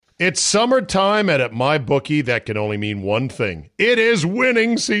It's summertime, and at MyBookie, that can only mean one thing. It is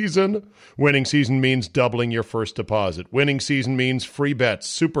winning season. Winning season means doubling your first deposit. Winning season means free bets,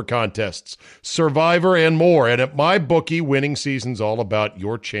 super contests, Survivor, and more. And at MyBookie, winning season's all about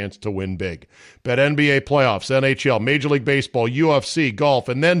your chance to win big. Bet NBA playoffs, NHL, Major League Baseball, UFC, golf,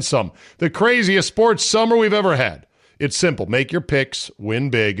 and then some. The craziest sports summer we've ever had. It's simple. Make your picks, win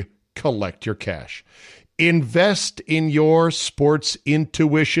big, collect your cash. Invest in your sports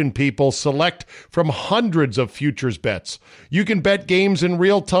intuition, people. Select from hundreds of futures bets. You can bet games in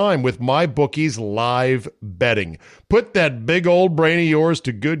real time with MyBookie's live betting. Put that big old brain of yours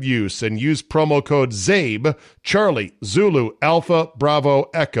to good use and use promo code ZABE, Charlie, Zulu, Alpha, Bravo,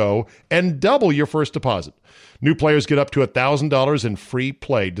 Echo, and double your first deposit. New players get up to $1,000 in free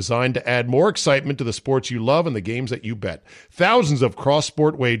play, designed to add more excitement to the sports you love and the games that you bet. Thousands of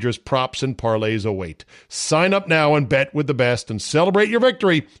cross-sport wagers, props, and parlays await. Sign up now and bet with the best and celebrate your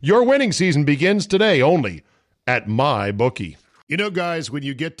victory. Your winning season begins today only at MyBookie. You know, guys, when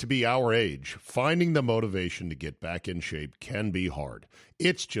you get to be our age, finding the motivation to get back in shape can be hard.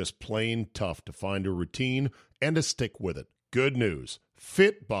 It's just plain tough to find a routine and to stick with it. Good news.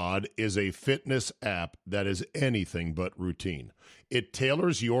 Fitbod is a fitness app that is anything but routine. It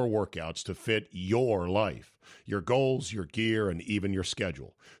tailors your workouts to fit your life, your goals, your gear, and even your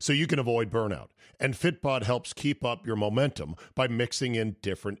schedule, so you can avoid burnout. And Fitbod helps keep up your momentum by mixing in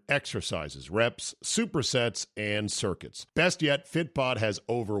different exercises, reps, supersets, and circuits. Best yet, Fitbod has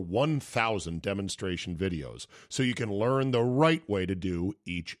over 1,000 demonstration videos, so you can learn the right way to do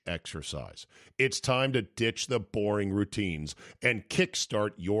each exercise. It's time to ditch the boring routines and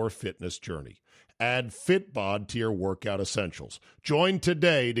kickstart your fitness journey. Add Fitbod to your workout essentials. Join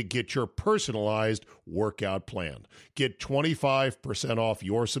today to get your personalized workout plan. Get 25% off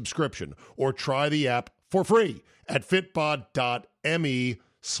your subscription or try the app for free at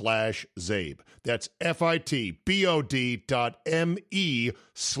fitbod.me/Zabe. That's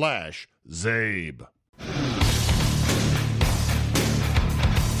fitbod.me/Zabe.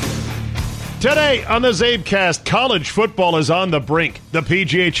 Today on the Zabecast, college football is on the brink. The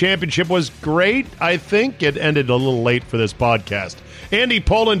PGA Championship was great. I think it ended a little late for this podcast. Andy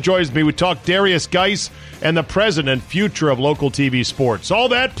Poland joins me. We talk Darius Geis and the present and future of local TV sports. All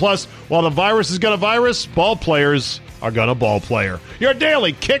that, plus, while the virus is going to virus, ball players are going to ball player. Your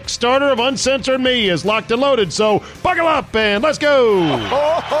daily Kickstarter of Uncensored Me is locked and loaded, so buckle up and let's go. Here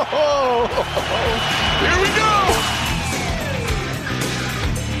we go.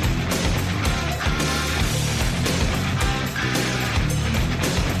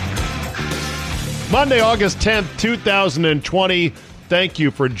 Monday, August 10th, 2020. Thank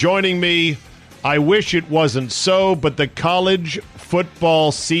you for joining me. I wish it wasn't so, but the college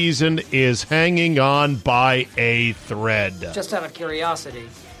football season is hanging on by a thread. Just out of curiosity,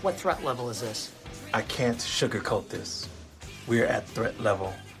 what threat level is this? I can't sugarcoat this. We're at threat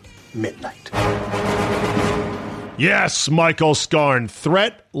level midnight. Yes, Michael Scarn,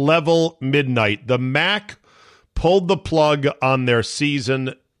 threat level midnight. The MAC pulled the plug on their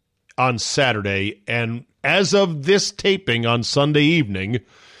season on Saturday, and as of this taping on Sunday evening,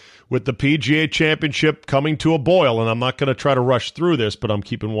 with the PGA Championship coming to a boil, and I'm not going to try to rush through this, but I'm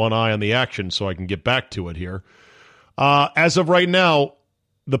keeping one eye on the action so I can get back to it here. As of right now,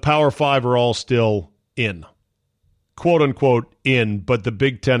 the Power Five are all still in, quote-unquote in, but the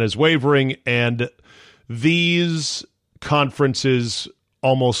Big Ten is wavering, and these conferences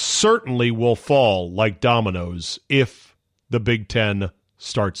almost certainly will fall like dominoes if the Big Ten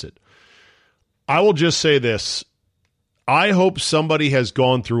starts it. I will just say this. I hope somebody has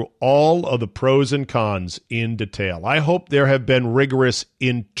gone through all of the pros and cons in detail. I hope there have been rigorous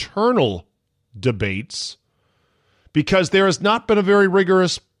internal debates because there has not been a very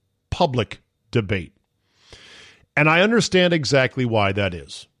rigorous public debate. And I understand exactly why that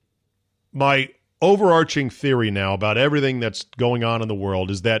is. My overarching theory now about everything that's going on in the world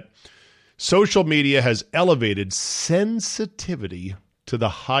is that social media has elevated sensitivity to the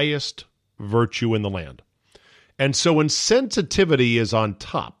highest virtue in the land. And so when sensitivity is on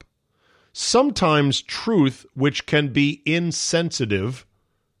top, sometimes truth, which can be insensitive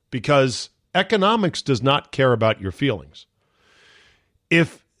because economics does not care about your feelings.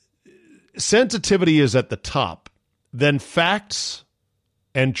 If sensitivity is at the top, then facts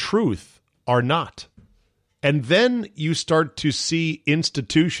and truth are not. And then you start to see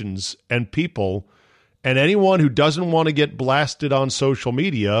institutions and people and anyone who doesn't want to get blasted on social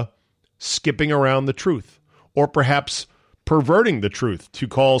media skipping around the truth, or perhaps perverting the truth to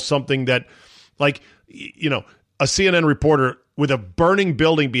call something that, like, you know, a CNN reporter with a burning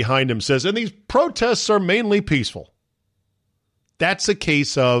building behind him says, and these protests are mainly peaceful. That's a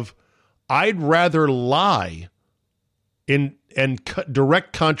case of I'd rather lie in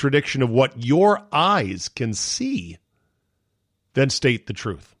direct contradiction of what your eyes can see than state the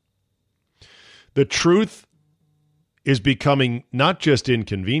truth. The truth is becoming not just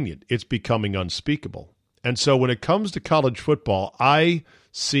inconvenient, it's becoming unspeakable. And so when it comes to college football, I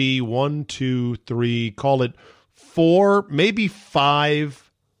see 1, 2, 3, call it 4, maybe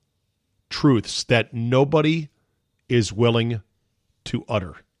 5 truths that nobody is willing to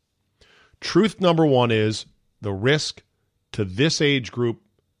utter. Truth number 1 is the risk to this age group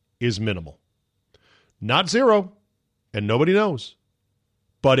is minimal. Not zero, and nobody knows,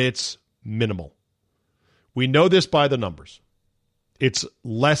 but it's minimal. We know this by the numbers. It's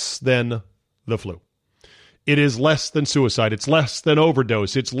less than the flu. It is less than suicide. It's less than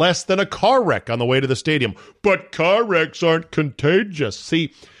overdose. It's less than a car wreck on the way to the stadium. But car wrecks aren't contagious.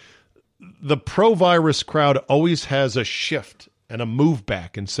 See, the pro-virus crowd always has a shift and a move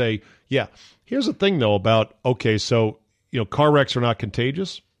back and say, yeah, here's the thing, though, about, okay, so, car wrecks are not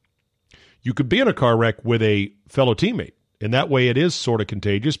contagious. You could be in a car wreck with a fellow teammate, and that way it is sort of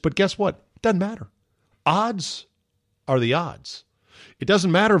contagious, but guess what? It doesn't matter. Odds are the odds. It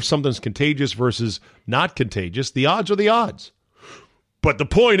doesn't matter if something's contagious versus not contagious. The odds are the odds. But the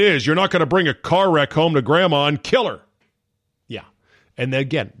point is, you're not going to bring a car wreck home to grandma and kill her. Yeah. And then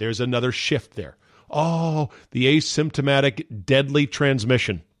again, there's another shift there. Oh, the asymptomatic deadly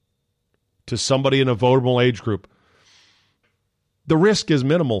transmission to somebody in a vulnerable age group. The risk is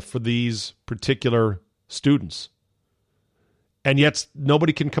minimal for these particular students. And yet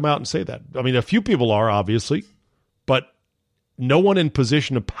nobody can come out and say that. I mean, a few people are, obviously, but no one in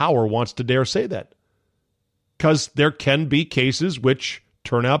position of power wants to dare say that because there can be cases which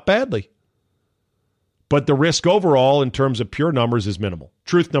turn out badly. But the risk overall in terms of pure numbers is minimal.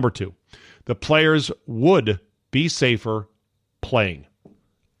 Truth number 2, the players would be safer playing.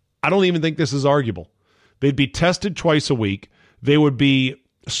 I don't even think this is arguable. They'd be tested twice a week. They would be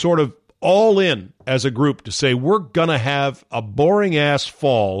sort of all in as a group to say, we're going to have a boring-ass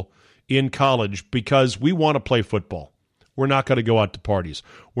fall in college because we want to play football. We're not going to go out to parties.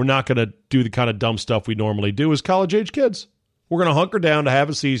 We're not going to do the kind of dumb stuff we normally do as college-age kids. We're going to hunker down to have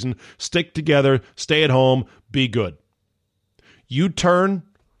a season, stick together, stay at home, be good. You turn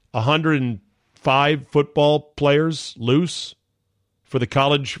 105 football players loose for the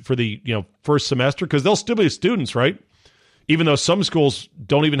college, for the first semester, because they'll still be students, right? Even though some schools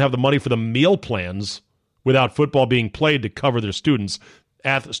don't even have the money for the meal plans without football being played to cover their students,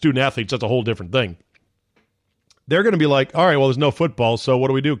 student athletes, that's a whole different thing. They're going to be like, all right, well, there's no football, so what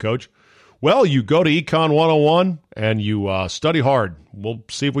do we do, coach? Well, you go to Econ 101 and you study hard. We'll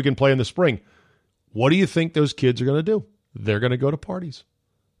see if we can play in the spring. What do you think those kids are going to do? They're going to go to parties.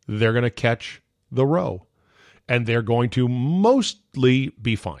 They're going to catch the row. And they're going to mostly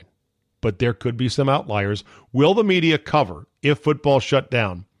be fine. But there could be some outliers. Will the media cover, if football shut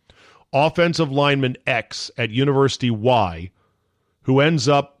down, offensive lineman X at University Y, who ends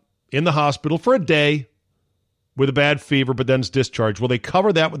up in the hospital for a day with a bad fever but then is discharged? Will they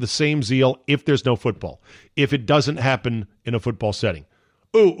cover that with the same zeal if there's no football, if it doesn't happen in a football setting?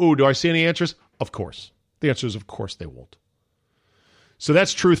 Do I see any answers? Of course. The answer is of course they won't. So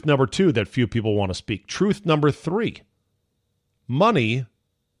that's truth number 2 that few people want to speak. Truth number 3, money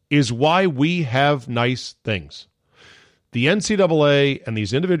is why we have nice things. The NCAA and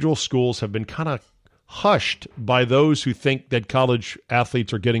these individual schools have been kind of hushed by those who think that college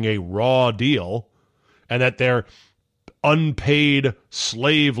athletes are getting a raw deal and that they're unpaid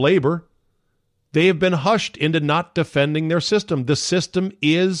slave labor. They have been hushed into not defending their system. The system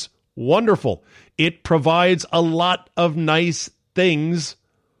is wonderful. It provides a lot of nice things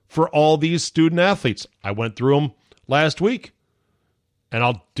for all these student athletes. I went through them last week. And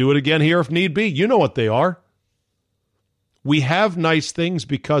I'll do it again here if need be. You know what they are. We have nice things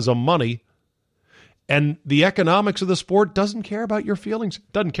because of money. And the economics of the sport doesn't care about your feelings.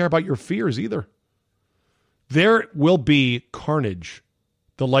 Doesn't care about your fears either. There will be carnage,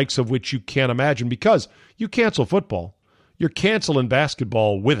 the likes of which you can't imagine, because you cancel football. You're canceling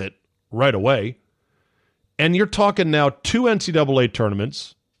basketball with it right away. And you're talking now 2 NCAA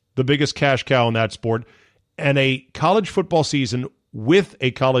tournaments, the biggest cash cow in that sport, and a college football season with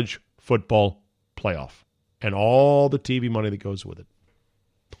a college football playoff and all the TV money that goes with it.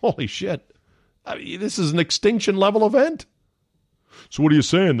 Holy shit. I mean, this is an extinction level event. So what are you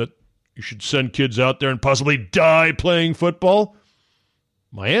saying, that you should send kids out there and possibly die playing football?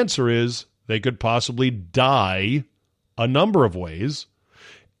 My answer is they could possibly die a number of ways.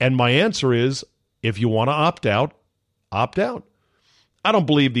 And my answer is, if you want to opt out, opt out. I don't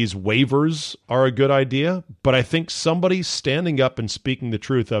believe these waivers are a good idea, but I think somebody standing up and speaking the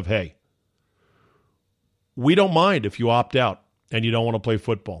truth of, hey, we don't mind if you opt out and you don't want to play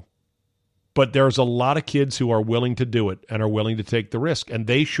football. But there's a lot of kids who are willing to do it and are willing to take the risk, and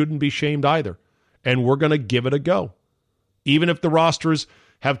they shouldn't be shamed either. And we're going to give it a go. Even if the rosters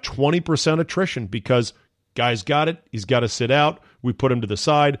have 20% attrition because guy's got it, he's got to sit out, we put him to the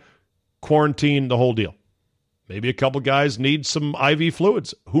side, quarantine, the whole deal. Maybe a couple guys need some IV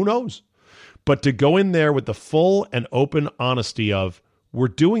fluids. Who knows? But to go in there with the full and open honesty of, we're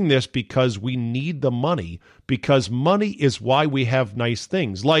doing this because we need the money, because money is why we have nice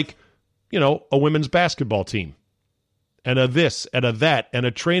things. Like, a women's basketball team, and a this, and a that, and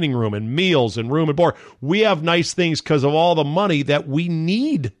a training room, and meals, and room and board. We have nice things because of all the money that we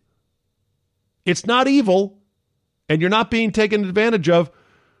need. It's not evil, and you're not being taken advantage of,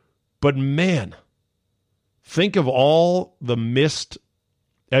 but man, think of all the missed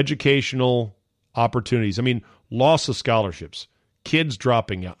educational opportunities. I mean, loss of scholarships, kids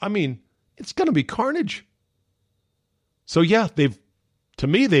dropping out. I mean, it's going to be carnage. So yeah, they've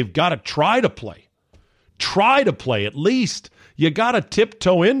got to try to play. Try to play at least. You got to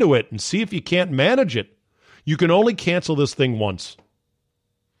tiptoe into it and see if you can't manage it. You can only cancel this thing once.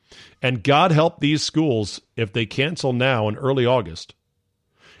 And God help these schools if they cancel now in early August.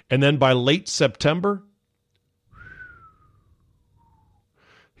 And then by late September,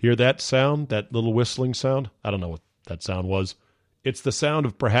 hear that sound, that little whistling sound? I don't know what that sound was. It's the sound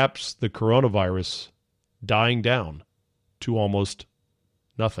of perhaps the coronavirus dying down to almost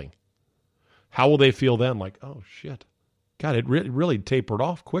nothing. How will they feel then? Like, oh, shit. God, it really tapered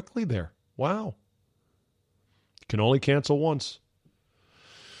off quickly there. Wow. Can only cancel once.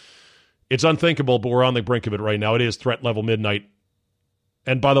 It's unthinkable, but we're on the brink of it right now. It is threat level midnight.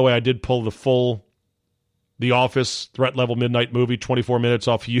 And by the way, I did pull the full The Office threat level midnight movie, 24 minutes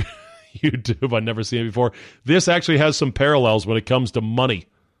off YouTube. I've never seen it before. This actually has some parallels when it comes to money.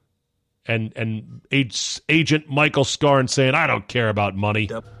 And Agent Michael Scarn saying, I don't care about money.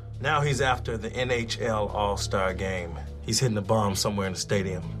 Now he's after the NHL All-Star Game. He's hitting a bomb somewhere in the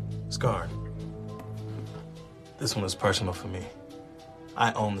stadium. Scarn, this one is personal for me.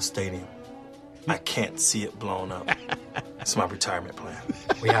 I own the stadium. I can't see it blown up. It's my retirement plan.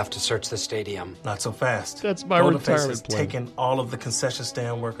 We have to search the stadium. Not so fast. That's my retirement is plan. Taking all of the concession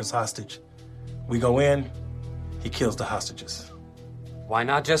stand workers hostage. We go in, he kills the hostages. Why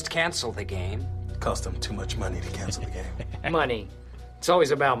not just cancel the game? It cost them too much money to cancel the game. Money. It's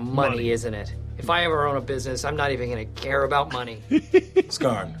always about money, isn't it? If I ever own a business, I'm not even going to care about money.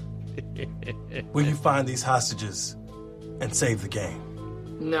 Scarn, will you find these hostages and save the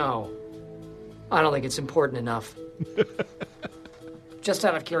game? No. I don't think it's important enough. Just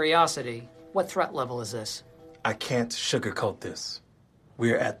out of curiosity, what threat level is this? I can't sugarcoat this.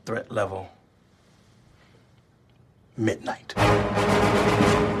 We're at threat level midnight.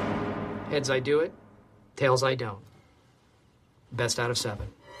 Heads, I do it. Tails, I don't. Best out of 7.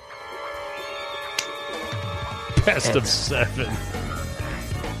 Best Heads. of 7.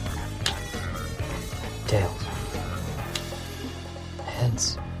 Tails.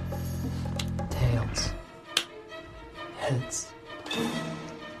 Heads. Tails. Heads.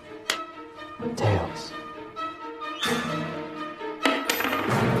 Tails.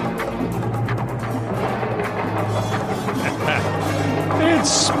 It's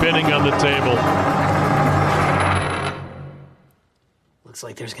spinning on the table. Looks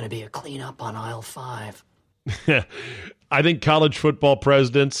like there's going to be a cleanup on aisle 5. I think college football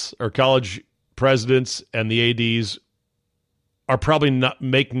presidents or college presidents and the ADs are probably not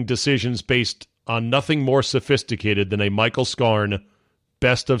making decisions based on nothing more sophisticated than a Michael Scarn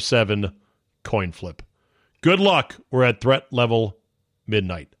best of 7 coin flip. Good luck. We're at threat level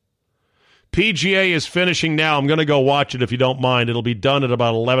midnight. PGA is finishing now. I'm going to go watch it if you don't mind. It'll be done at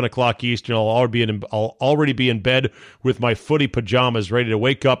about 11 o'clock Eastern. I'll already be in bed with my footy pajamas ready to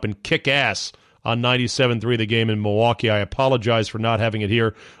wake up and kick ass on 97.3 The Game in Milwaukee. I apologize for not having it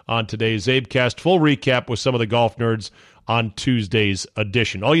here on today's Zabecast. Full recap with some of the golf nerds on Tuesday's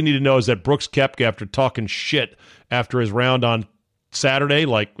edition. All you need to know is that Brooks Koepka, after talking shit after his round on Saturday,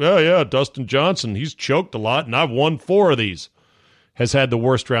 like, oh yeah, Dustin Johnson, he's choked a lot, and I've won 4 of these, has had the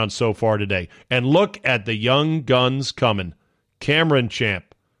worst round so far today. And look at the young guns coming. Cameron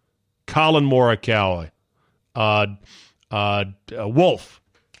Champ, Colin Morikawa, Wolf.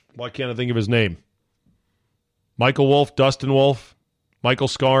 Why can't I think of his name? Michael Wolf, Dustin Wolf, Michael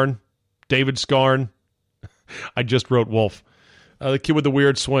Scarn, David Scarn. I just wrote Wolf. The kid with the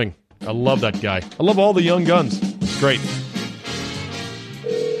weird swing. I love that guy. I love all the young guns. It's great.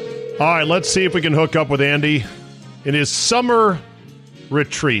 All right, let's see if we can hook up with Andy in his summer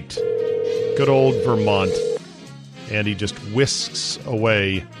retreat. Good old Vermont. Andy just whisks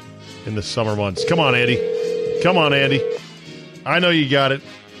away in the summer months. Come on, Andy. Come on, Andy. I know you got it.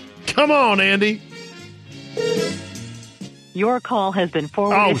 Come on, Andy. Your call has been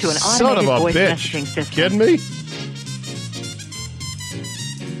forwarded to an automated voice messaging system. Kidding me?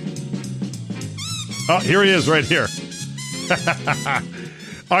 Oh, here he is right here.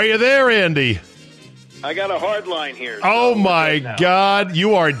 Are you there, Andy? I got a hard line here. So oh, my God.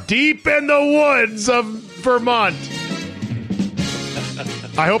 You are deep in the woods of Vermont.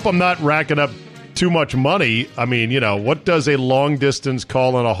 I hope I'm not racking up too much money. I mean, what does a long-distance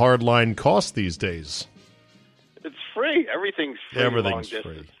call on a hard line cost these days? It's free. Everything's free. Everything's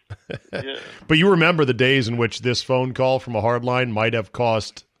free. Yeah. But you remember the days in which this phone call from a hard line might have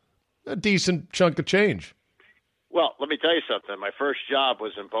cost a decent chunk of change. Well, let me tell you something. My first job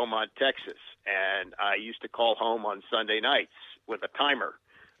was in Beaumont, Texas, and I used to call home on Sunday nights with a timer,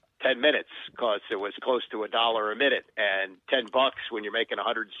 10 minutes, because it was close to $1 a minute, and $10 when you're making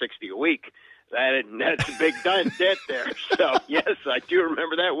 160 a week. That's a big dent there. So, yes, I do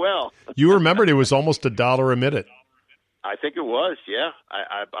remember that well. You remembered it was almost $1 a minute. I think it was, yeah.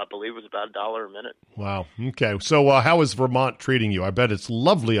 I believe it was about $1 a minute. Wow. Okay. So how is Vermont treating you? I bet it's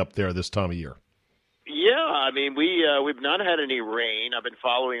lovely up there this time of year. Yeah, I mean, we've not had any rain. I've been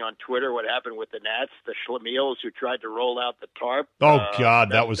following on Twitter what happened with the Nats, the Schlemiels who tried to roll out the tarp. Oh, God,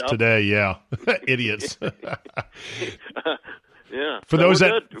 that was today, yeah. Idiots. Yeah. For those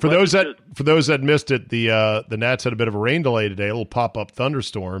that missed it, the Nats had a bit of a rain delay today, a little pop-up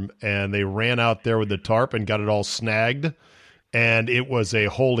thunderstorm, and they ran out there with the tarp and got it all snagged, and it was a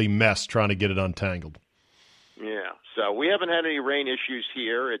holy mess trying to get it untangled. Yeah. So we haven't had any rain issues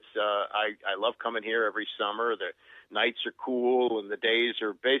here. It's I love coming here every summer. The nights are cool and the days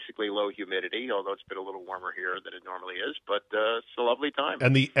are basically low humidity, although it's been a little warmer here than it normally is, but it's a lovely time.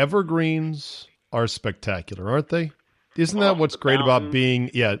 And the evergreens are spectacular, aren't they? Isn't that what's great about being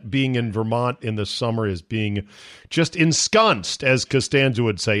in Vermont in the summer, is being just ensconced, as Costanza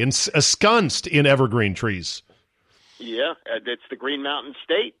would say, ensconced in evergreen trees? Yeah, it's the Green Mountain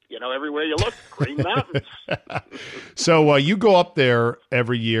State. Everywhere you look, Green Mountains. So you go up there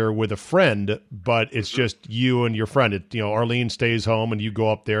every year with a friend, but it's just you and your friend. Arlene stays home, and you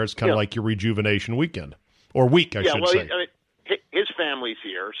go up there. It's kind of like your rejuvenation weekend, or week, I should say. His family's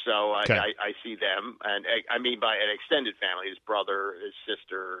here, so Okay. I see them, and I mean by an extended family, his brother, his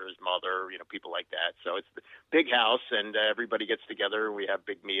sister, his mother, people like that. So it's the big house, and everybody gets together, and we have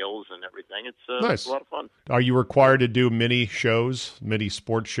big meals and everything. It's nice. a lot of fun. Are you required to do mini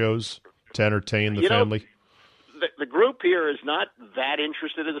sports shows to entertain the family? The group here is not that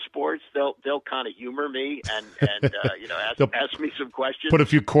interested in the sports. They'll kind of humor me and ask me some questions. Put a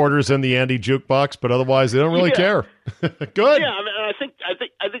few quarters in the Andy jukebox, but otherwise they don't really care. Good. Yeah, I mean,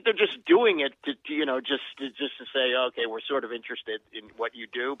 I think they're just doing it to just to say, okay, we're sort of interested in what you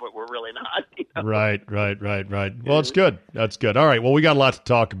do, but we're really not. Right. Well, it's good. That's good. All right. Well, we got a lot to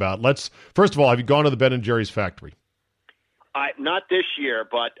talk about. First of all, have you gone to the Ben & Jerry's factory? Not this year,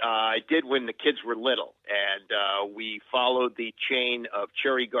 but I did when the kids were little, and we followed the chain of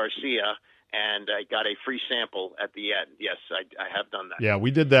Cherry Garcia, and I got a free sample at the end. Yes, I have done that. Yeah, we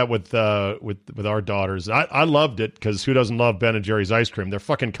did that with our daughters. I loved it because who doesn't love Ben & Jerry's ice cream? They're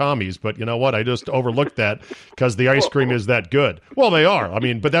fucking commies, but you know what? I just overlooked that because the ice cream is that good. Well, they are. I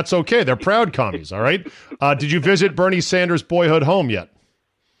mean, but that's okay. They're proud commies, all right? Did you visit Bernie Sanders' boyhood home yet?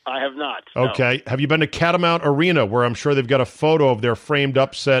 I have not. No. Okay. Have you been to Catamount Arena, where I'm sure they've got a photo of their framed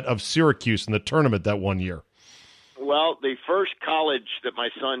upset of Syracuse in the tournament that one year? Well, the first college that my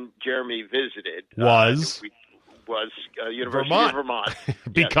son Jeremy visited was University of Vermont.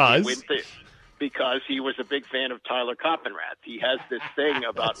 Because? Yes, because he was a big fan of Tyler Coppenrath. He has this thing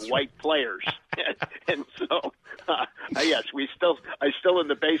about white players. And so, yes, I still in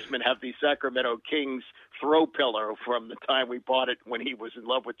the basement have the Sacramento Kings throw pillow from the time we bought it when he was in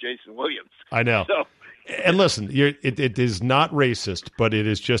love with Jason Williams. I know. So, and listen, it is not racist, but it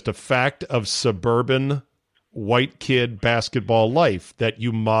is just a fact of suburban white kid basketball life that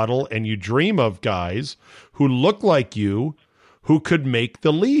you model and you dream of guys who look like you who could make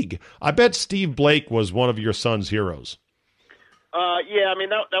the league. I bet Steve Blake was one of your son's heroes. Yeah, I mean,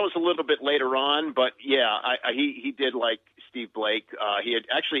 that was a little bit later on, but yeah, he did like Steve Blake. He had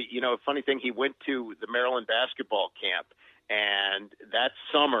actually, a funny thing, he went to the Maryland basketball camp, and that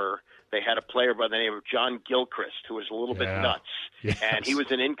summer they had a player by the name of John Gilchrist who was a little bit nuts. Yes. And he was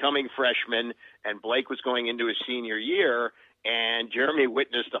an incoming freshman, and Blake was going into his senior year, and Jeremy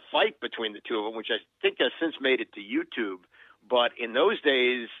witnessed a fight between the two of them, which I think has since made it to YouTube. But in those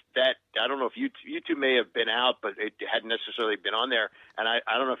days, that I don't know if you two may have been out, but it hadn't necessarily been on there. And I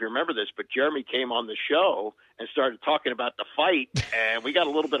don't know if you remember this, but Jeremy came on the show and started talking about the fight, and we got a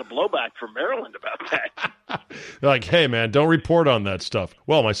little bit of blowback from Maryland about that. They're like, hey, man, don't report on that stuff.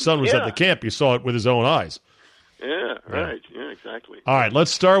 Well, my son was at the camp. He saw it with his own eyes. Yeah, right. Yeah, exactly. All right, let's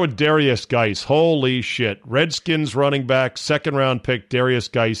start with Derrius Guice. Holy shit. Redskins running back, second-round pick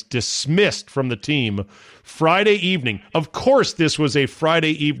Derrius Guice, dismissed from the team Friday evening. Of course, this was a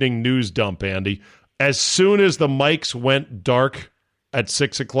Friday evening news dump, Andy. As soon as the mics went dark at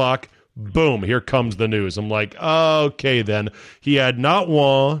 6 o'clock, boom, here comes the news. I'm like, okay, then. He had not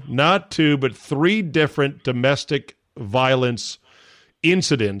one, not two, but 3 different domestic violence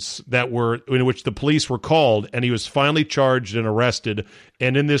incidents that were in which the police were called, and he was finally charged and arrested.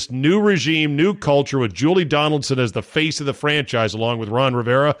 And in this new regime, new culture with Julie Donaldson as the face of the franchise along with Ron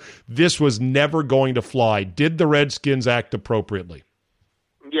Rivera, this was never going to fly. Did the Redskins act appropriately?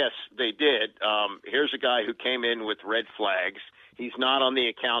 Yes, they did. Here's a guy who came in with red flags. He's not on the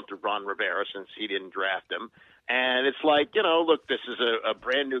account of Ron Rivera since he didn't draft him. And it's like, look, this is a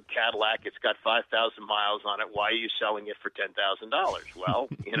brand new Cadillac. It's got 5,000 miles on it. Why are you selling it for $10,000? Well,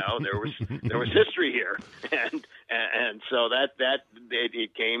 there was history here, and so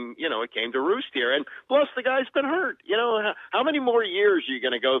it came to roost here. And plus, the guy's been hurt. How many more years are you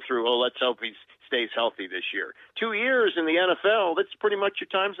going to go through? Oh, let's hope he stays healthy this year. 2 years in the NFL, that's pretty much your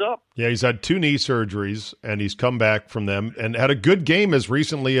time's up. Yeah, he's had 2 knee surgeries, and he's come back from them and had a good game as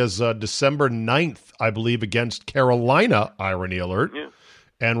recently as December 9th, I believe, against Carolina, irony alert,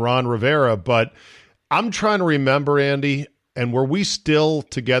 and Ron Rivera. But I'm trying to remember, Andy, and were we still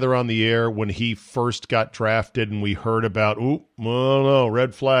together on the air when he first got drafted and we heard about, no,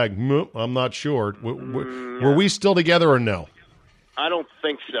 red flag, I'm not sure. Were we still together or no? I don't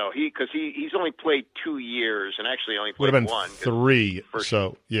think so. Because he's only played 2 years, and actually only played one. Would have been 3.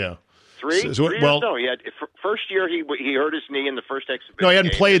 So, yeah. 3? So, No, he had first year he hurt his knee in the first exhibition. No, he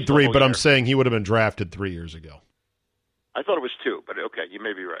hadn't played 3, but year. I'm saying he would have been drafted 3 years ago. I thought it was 2, but okay, you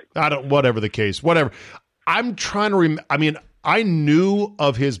may be right. Whatever the case, whatever. I'm trying to I knew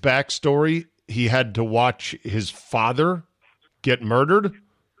of his backstory. He had to watch his father get murdered,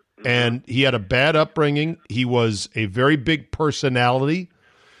 and he had a bad upbringing. He was a very big personality.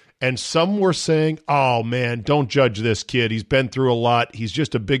 And some were saying, oh, man, don't judge this kid. He's been through a lot. He's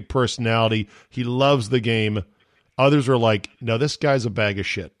just a big personality. He loves the game. Others were like, no, this guy's a bag of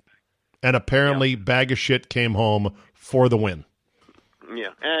shit. And apparently, bag of shit came home for the win.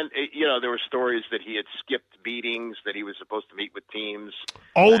 Yeah. And, there were stories that he had skipped meetings, that he was supposed to meet with teams.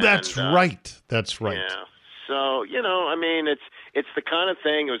 Oh, that's right. That's right. Yeah. So, it's the kind of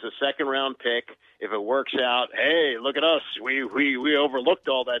thing. It was a second-round pick. If it works out, hey, look at us. We overlooked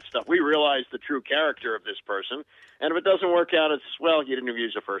all that stuff. We realized the true character of this person. And if it doesn't work out, it's, well, you didn't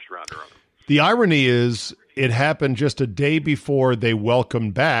use a first-rounder on him. The irony is it happened just a day before they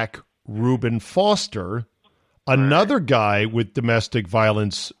welcomed back Reuben Foster, another guy with domestic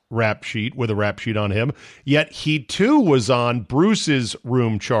violence rap sheet, with a rap sheet on him. Yet he, too, was on Bruce's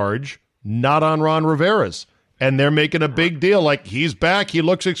room charge, not on Ron Rivera's. And they're making a big deal, like he's back, he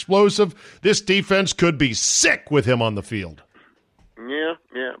looks explosive. This defense could be sick with him on the field. Yeah,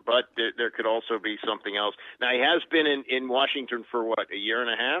 but there could also be something else. Now, he has been in Washington for, a year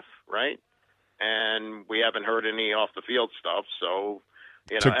and a half, right? And we haven't heard any off-the-field stuff, so...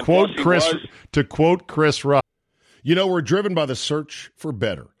 To quote Chris Rock, we're driven by the search for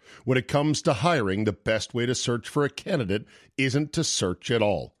better. When it comes to hiring, the best way to search for a candidate isn't to search at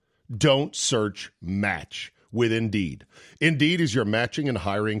all. Don't search, match with Indeed. Indeed is your matching and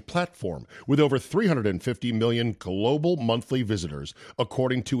hiring platform with over 350 million global monthly visitors,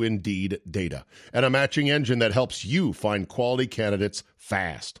 according to Indeed data, and a matching engine that helps you find quality candidates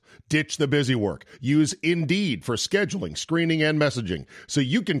fast. Ditch the busy work. Use Indeed for scheduling, screening, and messaging so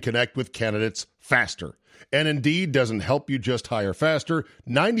you can connect with candidates faster. And Indeed doesn't help you just hire faster.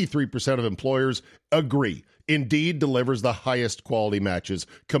 93% of employers agree. Indeed delivers the highest quality matches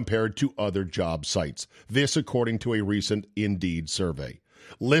compared to other job sites. This according to a recent Indeed survey.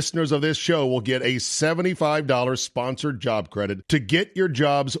 Listeners of this show will get a $75 sponsored job credit to get your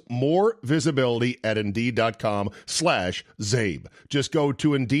jobs more visibility at Indeed.com/Zabe. Just go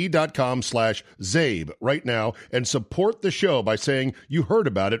to Indeed.com/Zabe right now and support the show by saying you heard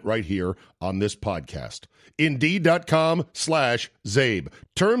about it right here on this podcast. Indeed.com/Zabe.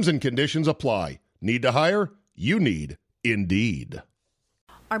 Terms and conditions apply. Need to hire? You need Indeed.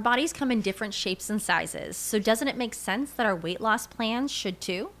 Our bodies come in different shapes and sizes, so doesn't it make sense that our weight loss plans should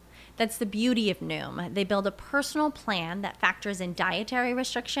too? That's the beauty of Noom. They build a personal plan that factors in dietary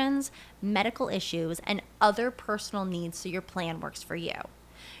restrictions, medical issues, and other personal needs so your plan works for you.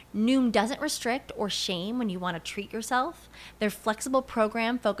 Noom doesn't restrict or shame when you want to treat yourself. Their flexible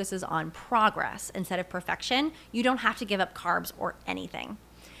program focuses on progress instead of perfection. You don't have to give up carbs or anything.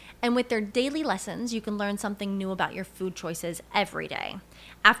 And with their daily lessons, you can learn something new about your food choices every day.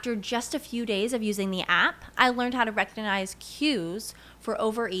 After just a few days of using the app, I learned how to recognize cues for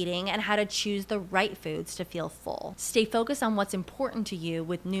overeating and how to choose the right foods to feel full. Stay focused on what's important to you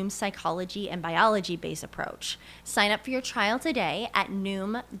with Noom's psychology and biology-based approach. Sign up for your trial today at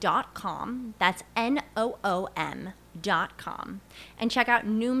Noom.com. That's Noom.com. And check out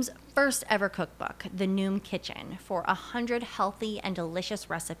Noom's first ever cookbook, The Noom Kitchen, for 100 healthy and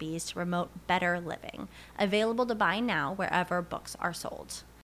delicious recipes to promote better living. Available to buy now wherever books are sold.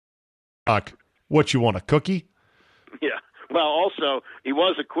 What, you want a cookie? Yeah. Well, also, he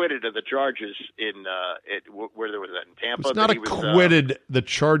was acquitted of the charges where there was that in Tampa. It's not acquitted. The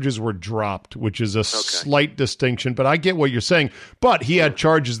charges were dropped, which is a slight distinction. But I get what you're saying. But he had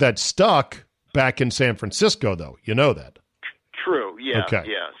charges that stuck back in San Francisco, though. You know that. True. Yeah. Okay.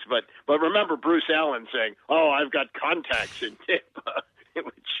 Yes. But remember Bruce Allen saying, "Oh, I've got contacts in Tampa,"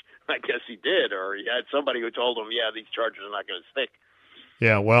 which I guess he did, or he had somebody who told him, "Yeah, these charges are not going to stick."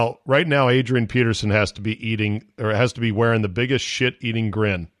 Yeah, well, right now Adrian Peterson has to be wearing the biggest shit-eating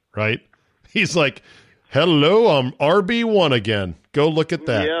grin, right? He's like, "Hello, I'm RB1 again. Go look at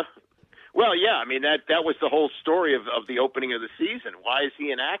that." Yeah. Well, yeah, I mean, that was the whole story of the opening of the season. Why is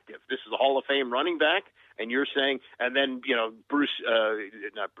he inactive? This is a Hall of Fame running back, and you're saying, and then, not Bruce,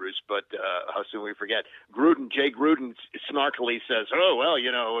 but how soon we forget, Jay Gruden snarkily says, "Oh, well,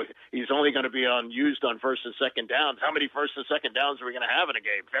 he's only going to be used on first and second downs. How many first and second downs are we going to have in a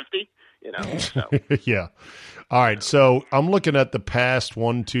game? 50? So. Yeah. All right, so I'm looking at the past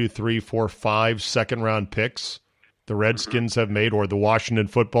 1, 2, 3, 4, 5 second-round picks the Redskins have made, or the Washington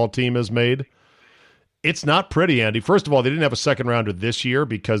football team has made. It's not pretty, Andy. First of all, they didn't have a second rounder this year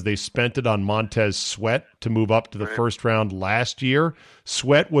because they spent it on Montez Sweat to move up to the first round last year.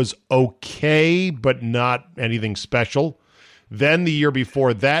 Sweat was okay, but not anything special. Then the year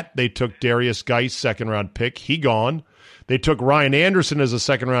before that, they took Darius Geis, second-round pick. He gone. They took Ryan Anderson as a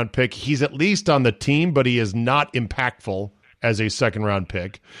second-round pick. He's at least on the team, but he is not impactful as a second-round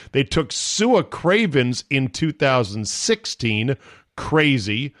pick. They took Sua Cravens in 2016.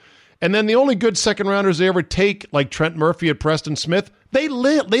 Crazy. And then the only good second-rounders they ever take, like Trent Murphy at Preston Smith, they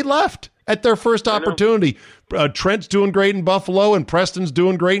left at their first opportunity. Trent's doing great in Buffalo, and Preston's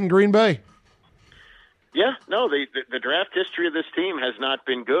doing great in Green Bay. Yeah, no, the draft history of this team has not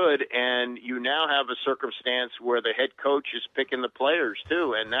been good, and you now have a circumstance where the head coach is picking the players,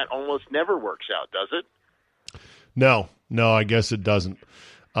 too, and that almost never works out, does it? No, I guess it doesn't.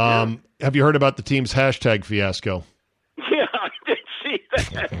 Have you heard about the team's hashtag fiasco? Yeah, I did see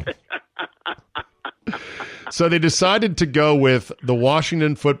that. So they decided to go with the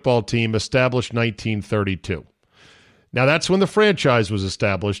Washington football team established 1932. Now, that's when the franchise was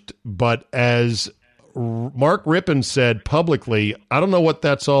established, but as Mark Rippon said publicly, I don't know what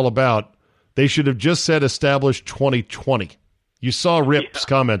that's all about. They should have just said established 2020. You saw Rip's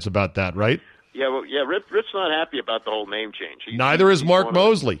comments about that, right? Rip's not happy about the whole name change. Neither is Mark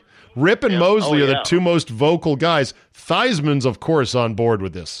Mosley. Rip and Mosley are the two most vocal guys. Theismann's, of course, on board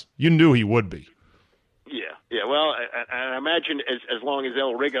with this. You knew he would be. Yeah. Well, I imagine as long as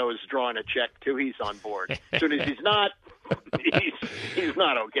El Rigo is drawing a check, too, he's on board. As soon as he's not, he's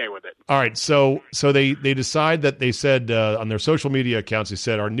not okay with it. All right, so they decide that they said on their social media accounts, they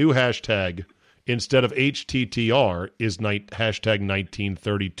said our new hashtag instead of HTTR is hashtag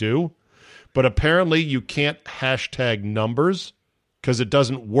 1932. But apparently you can't hashtag numbers because it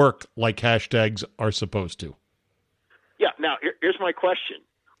doesn't work like hashtags are supposed to. Yeah, now here's my question.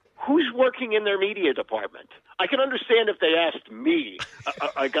 Who's working in their media department? I can understand if they asked me,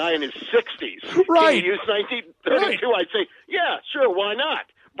 a guy in his 60s, right. Can you use 1932? Right. I'd say, yeah, sure, why not?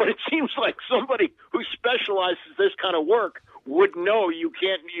 But it seems like somebody who specializes this kind of work would know you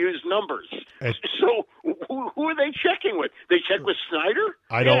can't use numbers. So who are they checking with? They check with Snyder?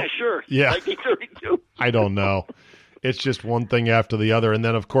 Yeah, sure. Yeah. 1932. I don't know. It's just one thing after the other. And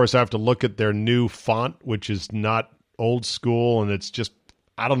then, of course, I have to look at their new font, which is not old school, and it's just,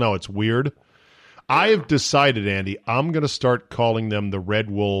 I don't know, it's weird. I have decided, Andy, I'm going to start calling them the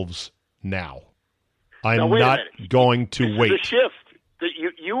Red Wolves now. I'm not going to wait. The shift.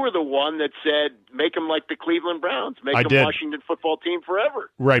 You were the one that said, make them like the Cleveland Browns. Make them Washington football team forever.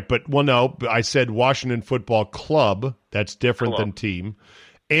 Right, but, I said Washington Football Club. That's different than team.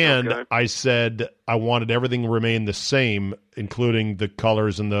 And Okay. I said I wanted everything to remain the same, including the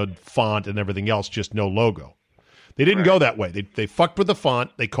colors and the font and everything else, just no logo. They didn't go that way. They fucked with the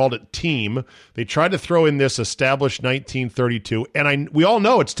font. They called it Team. They tried to throw in this established 1932, and we all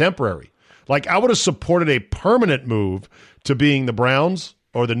know it's temporary. Like, I would have supported a permanent move to being the Browns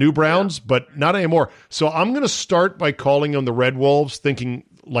or the New Browns, but not anymore. So I'm going to start by calling them the Red Wolves, thinking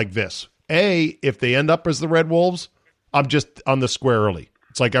like this. A, if they end up as the Red Wolves, I'm just on the square early.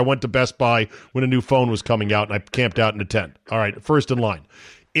 It's like I went to Best Buy when a new phone was coming out and I camped out in a tent. All right, first in line.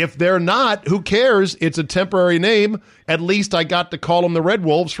 If they're not, who cares? It's a temporary name. At least I got to call them the Red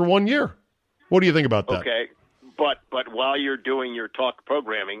Wolves for 1 year. What do you think about that? Okay, but while you're doing your talk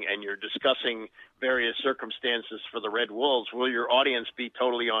programming and you're discussing various circumstances for the Red Wolves, will your audience be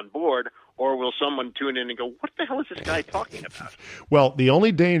totally on board, or will someone tune in and go, what the hell is this guy talking about? Well, the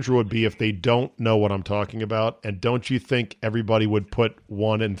only danger would be if they don't know what I'm talking about, and don't you think everybody would put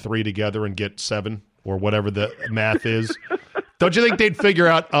 1 and 3 together and get 7, or whatever the math is? Don't you think they'd figure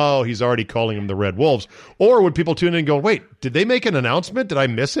out, oh, he's already calling them the Red Wolves? Or would people tune in and go, wait, did they make an announcement? Did I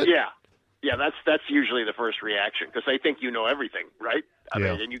miss it? Yeah, that's usually the first reaction, because they think you know everything, right? I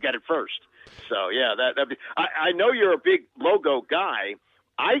mean, and you get it first. So, yeah, I know you're a big logo guy.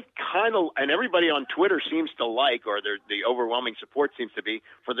 I kind of, and everybody on Twitter seems to like, or the overwhelming support seems to be,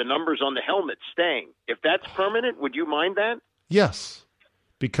 for the numbers on the helmet staying. If that's permanent, would you mind that? Yes.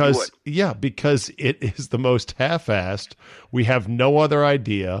 Because it is the most half-assed. We have no other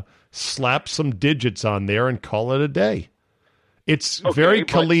idea. Slap some digits on there and call it a day. It's very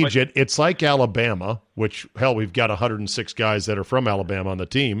collegiate. It's like Alabama, which, hell, we've got 106 guys that are from Alabama on the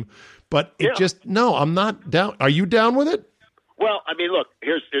team. But I'm not down. Are you down with it? Well, I mean, look,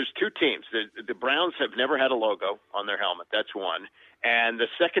 there's two teams. The Browns have never had a logo on their helmet. That's one. And the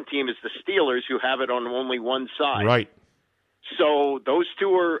second team is the Steelers, who have it on only one side. Right. So those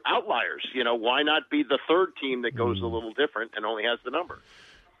two are outliers. You know, why not be the third team that goes a little different and only has the number?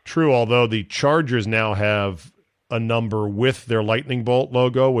 True, although the Chargers now have a number with their lightning bolt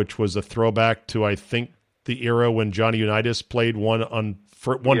logo, which was a throwback to, I think, the era when Johnny Unitas played one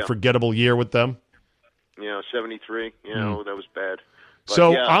forgettable year with them. 73. That was bad. But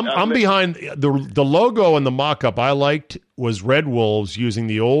so I'm behind the logo and the mock-up I liked was Red Wolves using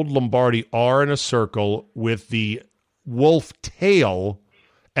the old Lombardi R in a circle with the wolf tail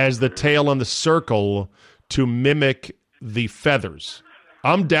as the tail on the circle to mimic the feathers.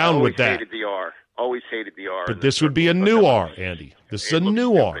 I'm down with that. Always hated the R. But this would be a new R, Andy. This is a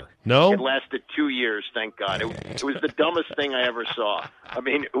new R. No? It lasted 2 years, thank God. It was the dumbest thing I ever saw. I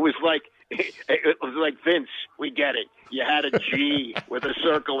mean, it was like Vince, we get it. You had a G with a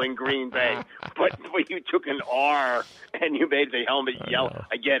circle in Green Bay, but you took an R and you made the helmet yellow.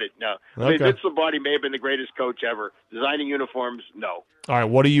 I get it. No. I mean, Vince Lombardi may have been the greatest coach ever. Designing uniforms, no. All right,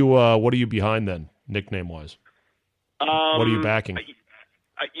 what are you behind then, nickname-wise? What are you backing?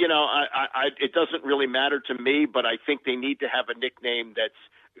 It doesn't really matter to me, but I think they need to have a nickname that's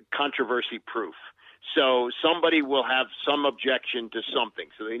controversy-proof. So somebody will have some objection to something.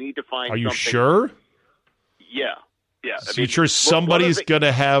 So they need to find something. Are you sure? Yeah. So you're sure somebody's going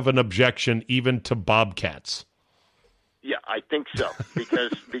to have an objection even to bobcats? Yeah, I think so.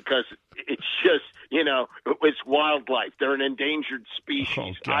 Because it's just, it's wildlife. They're an endangered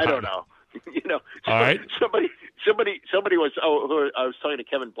species. Oh, I don't know. All right. Somebody was. I was talking to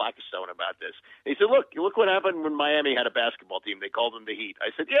Kevin Blackstone about this. He said, "Look what happened when Miami had a basketball team. They called them the Heat."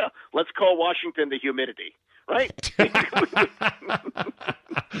 I said, "Yeah, let's call Washington the Humidity." Right?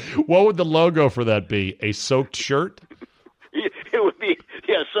 What would the logo for that be? A soaked shirt? It would be,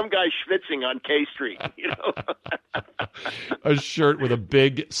 some guy schwitzing on K Street. A shirt with a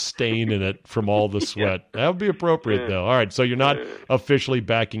big stain in it from all the sweat. That would be appropriate, though. All right, so you're not officially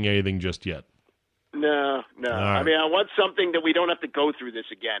backing anything just yet. No. Right. I mean, I want something that we don't have to go through this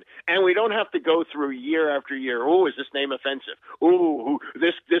again, and we don't have to go through year after year. Oh, is this name offensive? Oh,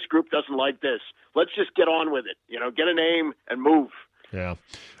 this group doesn't like this. Let's just get on with it. Get a name and move. Yeah.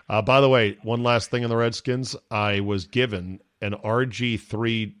 By the way, one last thing on the Redskins. I was given an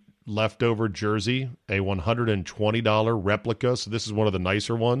RG3 leftover jersey, a $120 replica. So this is one of the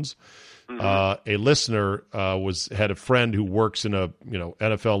nicer ones. Mm-hmm. A listener had a friend who works in a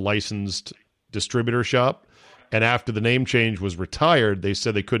NFL licensed distributor shop, and after the name change was retired, they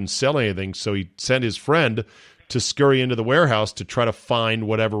said they couldn't sell anything, so he sent his friend to scurry into the warehouse to try to find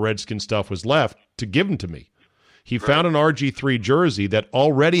whatever Redskin stuff was left to give them to me. He found an RG3 jersey that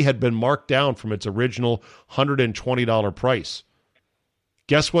already had been marked down from its original $120 price.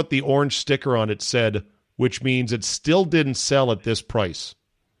 Guess what the orange sticker on it said, which means it still didn't sell at this price?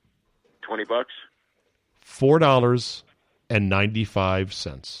 $20? $4.99.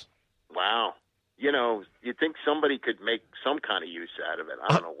 $1.95. Wow. You know, you'd think somebody could make some kind of use out of it.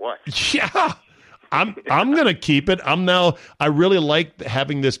 I don't know what. Yeah. I'm going to keep it. I really like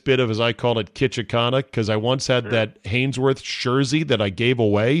having this bit of, as I call it, Kitchikana, because I once had that Hainsworth jersey that I gave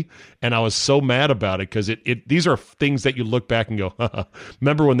away, and I was so mad about it because these are things that you look back and go,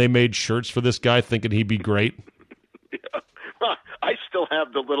 remember when they made shirts for this guy thinking he'd be great? Yeah. I still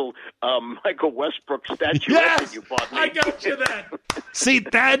have the little Michael Westbrook statue that you bought me. I got you that. See,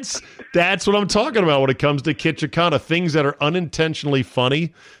 that's what I'm talking about when it comes to Kitchikana, things that are unintentionally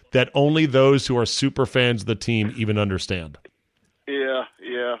funny that only those who are super fans of the team even understand. Yeah,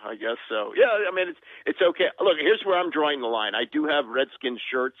 I guess so. Yeah, I mean, it's okay. Look, here's where I'm drawing the line. I do have Redskins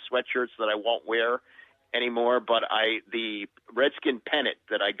shirts, sweatshirts that I won't wear anymore, but the Redskin pennant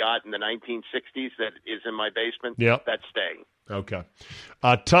that I got in the 1960s that is in my basement, that's staying. Okay.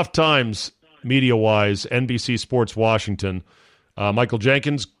 Tough times, media-wise, NBC Sports Washington. Michael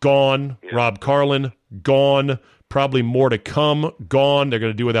Jenkins, gone. Yeah. Rob Carlin, gone. Probably more to come, gone. They're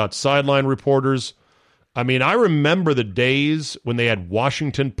going to do without sideline reporters. I mean, I remember the days when they had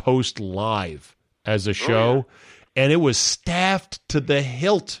Washington Post Live as a show, and it was staffed to the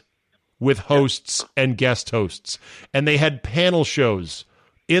hilt with hosts and guest hosts. And they had panel shows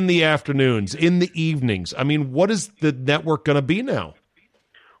in the afternoons, in the evenings. I mean, what is the network going to be now?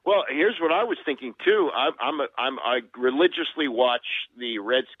 Well, here's what I was thinking too. I religiously watch the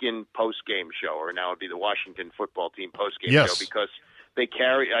Redskin post-game show, or now it'd be the Washington football team post-game show, because they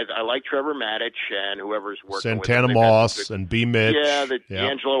carry. I like Trevor Maddich and whoever's working Santana with Moss and B. Mitch. Yeah,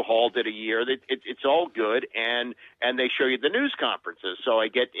 D'Angelo Hall did a year. It's all good, and they show you the news conferences, so I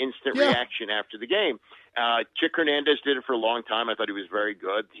get instant reaction after the game. Chick Hernandez did it for a long time. I thought he was very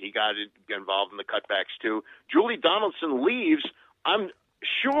good. He got involved in the cutbacks too. Julie Donaldson leaves. I'm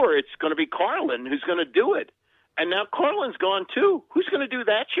sure it's going to be Carlin who's going to do it. And now Carlin's gone too. Who's going to do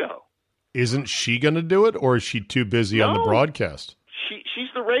that show? Isn't she going to do it, or is she too busy on the broadcast? She's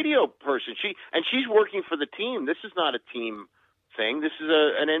the radio person. She's working for the team. This is not a team thing. This is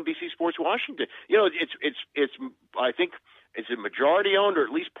an NBC Sports Washington. You know, it's I think it's a majority owned, or at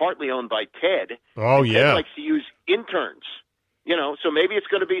least partly owned by Ted. Oh, yeah. Ted likes to use interns. You know, so maybe it's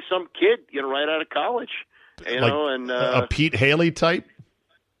going to be some kid, right out of college. And a Pete Haley type.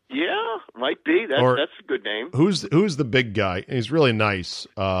 Yeah, might be. That's a good name. Who's the big guy? He's really nice.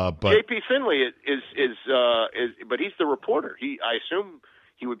 But J.P. Finley is but he's the reporter. I assume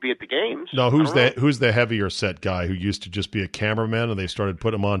he would be at the games. No, who's the heavier set guy who used to just be a cameraman and they started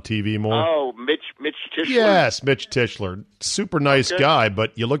putting him on TV more? Oh, Mitch Tischler. Yes, Mitch Tischler. Super nice guy,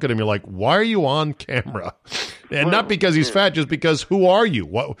 but you look at him, you're like, why are you on camera? And not because he's fat, just because who are you?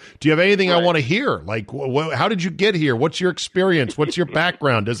 What do you have anything I want to hear? Like, how did you get here? What's your experience? What's your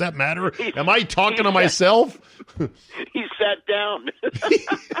background? Does that matter? Am I talking to myself? He sat down.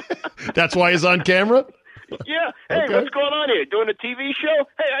 That's why he's on camera? Yeah. Hey, what's going on here? Doing a TV show?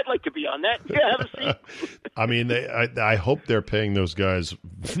 Hey, I'd like to be on that. Yeah, have a seat. I mean, I hope they're paying those guys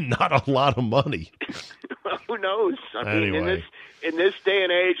not a lot of money. Well, who knows? I mean, anyway. In this day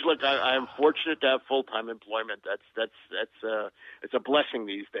and age, look, I'm fortunate to have full-time employment. It's a blessing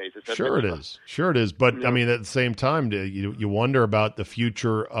these days. Sure it is. But I mean, at the same time, you wonder about the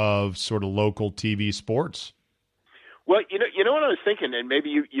future of sort of local TV sports. Well, you know what I was thinking, and maybe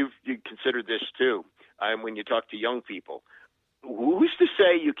you considered this too. When you talk to young people, who's to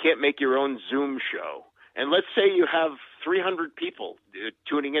say you can't make your own Zoom show? And let's say you have 300 people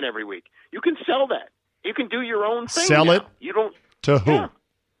tuning in every week. You can sell that. You can do your own thing. Sell it? You don't to who? Yeah.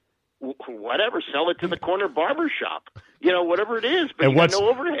 Whatever. Sell it to the corner barber shop. Whatever it is. But you got no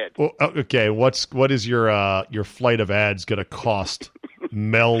overhead. Well, okay. What is your flight of ads going to cost?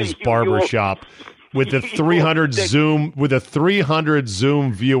 Mel's Barbershop. With the 300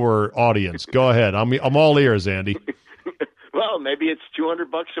 Zoom viewer audience. Go ahead. I'm all ears, Andy. Well, maybe it's $200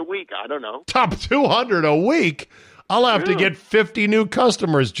 a week. I don't know. Top 200 a week? I'll have to get 50 new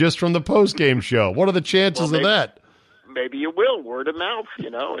customers just from the post-game show. What are the chances of that? Maybe you will, word of mouth,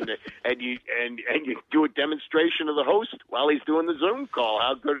 and you do a demonstration of the host while he's doing the Zoom call.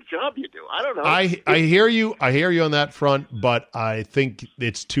 How good a job you do. I don't know. I hear you. I hear you on that front, but I think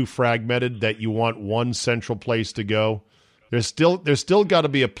it's too fragmented that you want one central place to go. There's still got to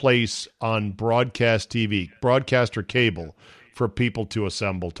be a place on broadcast TV, broadcast or cable, for people to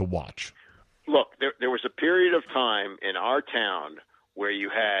assemble to watch. Look, there was a period of time in our town where you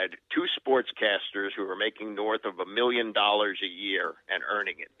had two sportscasters who were making north of $1 million a year and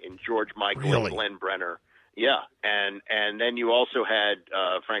earning it, in George Michael and Glenn Brenner. Yeah, and then you also had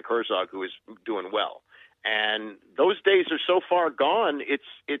Frank Herzog, who was doing well. And those days are so far gone.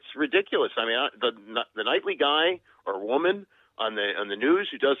 It's ridiculous. I mean, the nightly guy or woman on the news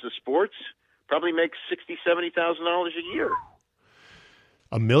who does the sports probably makes $60,000-$70,000 a year.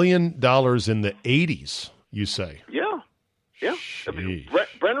 $1 million in the 80s, you say? Yeah. Yeah. I mean,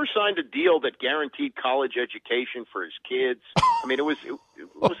 Brenner signed a deal that guaranteed college education for his kids. I mean, it was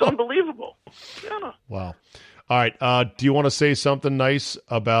unbelievable. Yeah. Wow. All right. Do you want to say something nice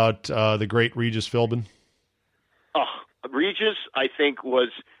about the great Regis Philbin? Oh, Regis, I think, was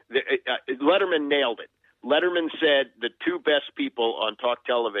Letterman nailed it. Letterman said the two best people on talk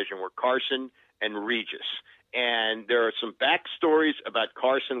television were Carson and Regis. And there are some backstories about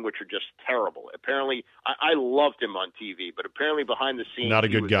Carson which are just terrible. Apparently, I loved him on TV, but apparently behind the scenes, not a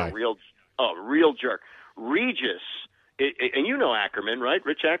good he was guy. A real jerk. Regis, and you know Ackerman, right?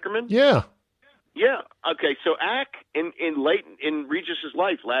 Rich Ackerman? Yeah. Yeah. Okay. So in Regis's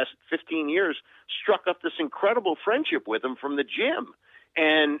life, last 15 years, struck up this incredible friendship with him from the gym.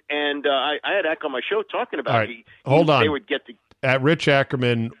 And I had Ack on my show talking about it. Hold on. They would get the. Rich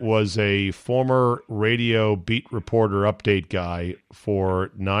Ackerman was a former radio beat reporter update guy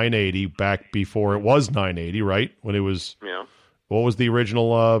for 980 back before it was 980, right? When it was, what was the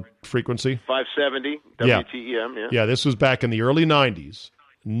original frequency? 570 WTEM, yeah. Yeah, this was back in the early 90s.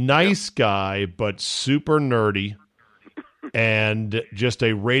 Nice guy, but super nerdy and just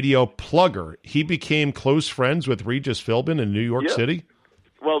a radio plugger. He became close friends with Regis Philbin in New York City.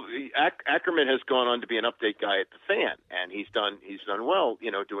 Well, Ackerman has gone on to be an update guy at The Fan, and he's done well,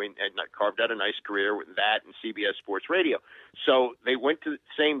 doing and carved out a nice career with that and CBS Sports Radio. So they went to the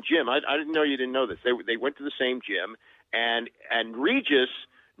same gym. I didn't know you didn't know this. They went to the same gym, and Regis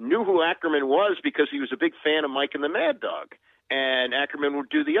knew who Ackerman was because he was a big fan of Mike and the Mad Dog. And Ackerman would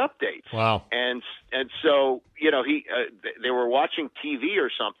do the updates. Wow! And so they were watching TV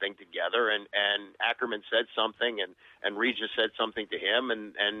or something together, and Ackerman said something, and Regis said something to him,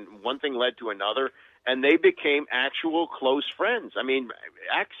 and one thing led to another, and they became actual close friends. I mean,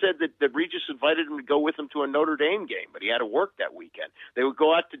 Ack said that Regis invited him to go with him to a Notre Dame game, but he had to work that weekend. They would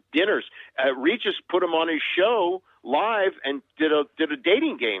go out to dinners. Regis put him on his show live and did a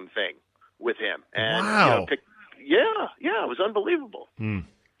dating game thing with him. And, wow! Yeah, it was unbelievable.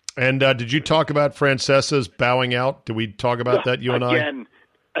 And did you talk about Francesa's bowing out? Did we talk about that, you and I?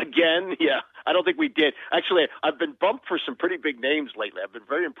 Again, yeah. I don't think we did. Actually, I've been bumped for some pretty big names lately. I've been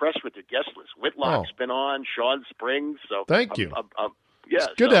very impressed with the guest list. Whitlock's been on, Sean Springs. So thank you. Yeah,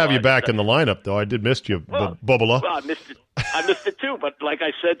 it's good to have you back in the lineup, though. I did miss you, Bubba. Well, I missed it too. But like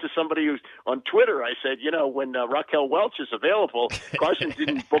I said to somebody who's on Twitter, I said, when Raquel Welch is available, Carson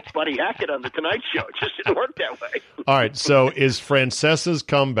didn't book Buddy Hackett on the Tonight Show. It just didn't work that way. All right. So is Francesa's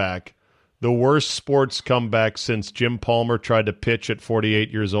comeback the worst sports comeback since Jim Palmer tried to pitch at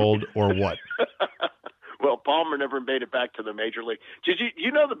 48 years old, or what? Well, Palmer never made it back to the major league. Did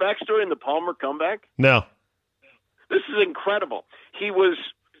you know the backstory in the Palmer comeback? No. This is incredible. He was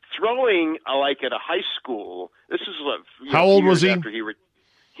throwing at a high school. This is how old was he? After he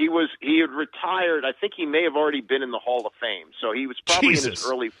had retired. I think he may have already been in the Hall of Fame. So he was probably in his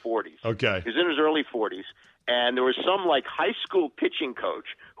early 40s. Okay. He was in his early 40s, and there was some high school pitching coach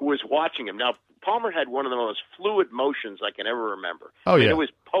who was watching him. Now Palmer had one of the most fluid motions I can ever remember. Oh yeah. It was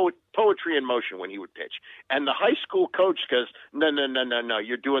poetry in motion when he would pitch. And the high school coach goes, "No,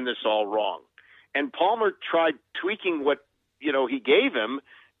 you're doing this all wrong." And Palmer tried tweaking what he gave him,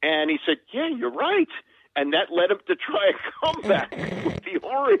 and he said, "Yeah, you're right." And that led him to try a comeback with the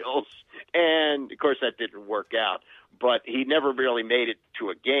Orioles. And, of course, that didn't work out. But he never really made it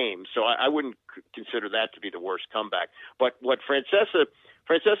to a game, so I wouldn't consider that to be the worst comeback. But what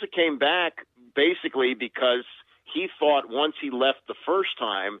Francesa came back basically because he thought once he left the first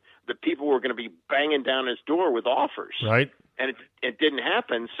time that people were going to be banging down his door with offers. Right. And it didn't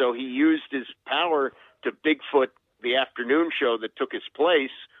happen, so he used his power to Bigfoot the afternoon show that took his place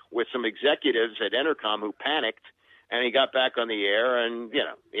with some executives at Entercom who panicked, and he got back on the air, and,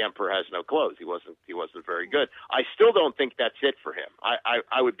 the emperor has no clothes. He wasn't very good. I still don't think that's it for him.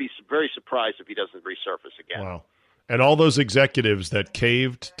 I would be very surprised if he doesn't resurface again. Wow. And all those executives that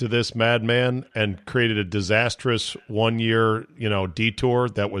caved to this madman and created a disastrous 1 year, detour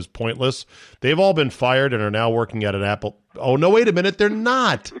that was pointless, they've all been fired and are now working at an Apple. Oh, no, wait a minute. They're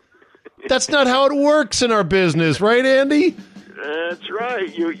not. That's not how it works in our business, right, Andy? That's right.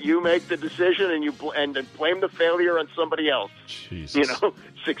 You make the decision and and blame the failure on somebody else. Jesus.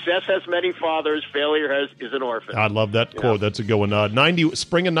 Success has many fathers. Failure is an orphan. I love that quote. That's a good one.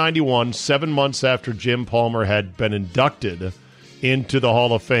 Spring of 91, 7 months after Jim Palmer had been inducted into the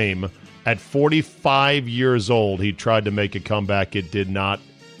Hall of Fame, at 45 years old, he tried to make a comeback. It did not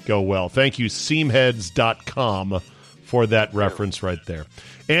go well. Thank you, seamheads.com, for that reference right there.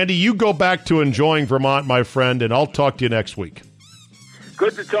 Andy, you go back to enjoying Vermont, my friend, and I'll talk to you next week.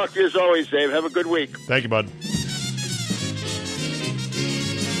 Good to talk to you as always, Dave. Have a good week. Thank you, bud.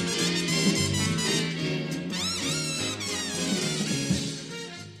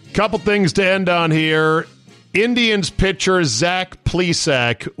 Couple things to end on here. Indians pitcher Zach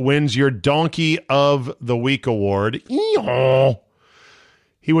Plesac wins your Donkey of the Week award.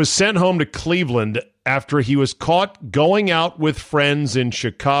 He was sent home to Cleveland after he was caught going out with friends in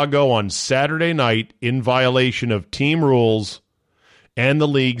Chicago on Saturday night in violation of team rules and the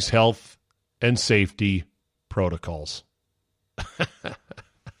league's health and safety protocols.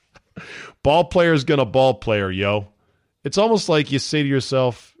 Ball player's gonna ball player, yo. It's almost like you say to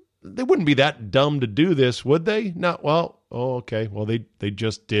yourself, they wouldn't be that dumb to do this, would they? Not well. Oh, okay. Well, they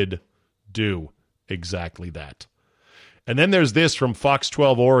just did do exactly that. And then there's this from Fox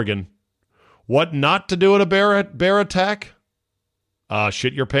 12 Oregon. What not to do in a bear attack?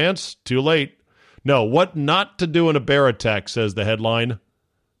 Shit your pants? Too late. No, what not to do in a bear attack, says the headline.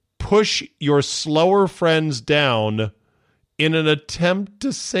 Push your slower friends down in an attempt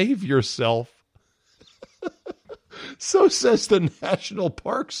to save yourself. So says the National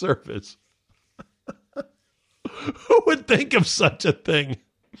Park Service. Who would think of such a thing?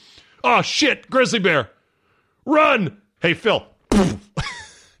 Oh, shit, grizzly bear. Run! Hey, Phil.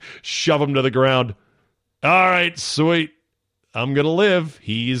 Shove him to the ground. All right, sweet. I'm going to live.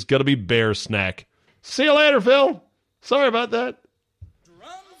 He's going to be bear snack. See you later, Phil. Sorry about that.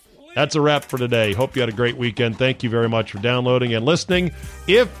 That's a wrap for today. Hope you had a great weekend. Thank you very much for downloading and listening.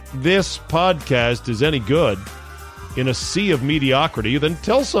 If this podcast is any good in a sea of mediocrity, then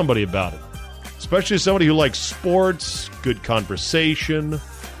tell somebody about it. Especially somebody who likes sports, good conversation,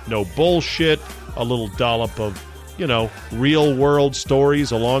 no bullshit, a little dollop of, real world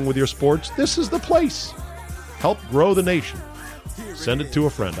stories along with your sports. This is the place. Help grow the nation. Send it to a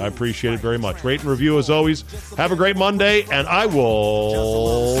friend. I appreciate it very much. Rate and review as always. Have a great Monday, and I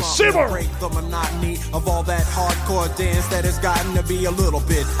will see you more. Break the monotony of all that hardcore dance that has gotten to be a little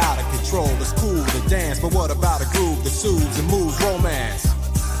bit out of control. It's cool to dance, but what about a groove that soothes and moves romance?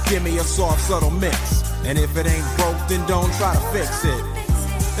 Give me a soft, subtle mix, and if it ain't broke, then don't try to fix it.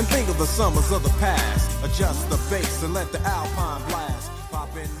 And think of the summers of the past. Adjust the bass and let the Alpine blast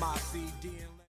pop in my seat.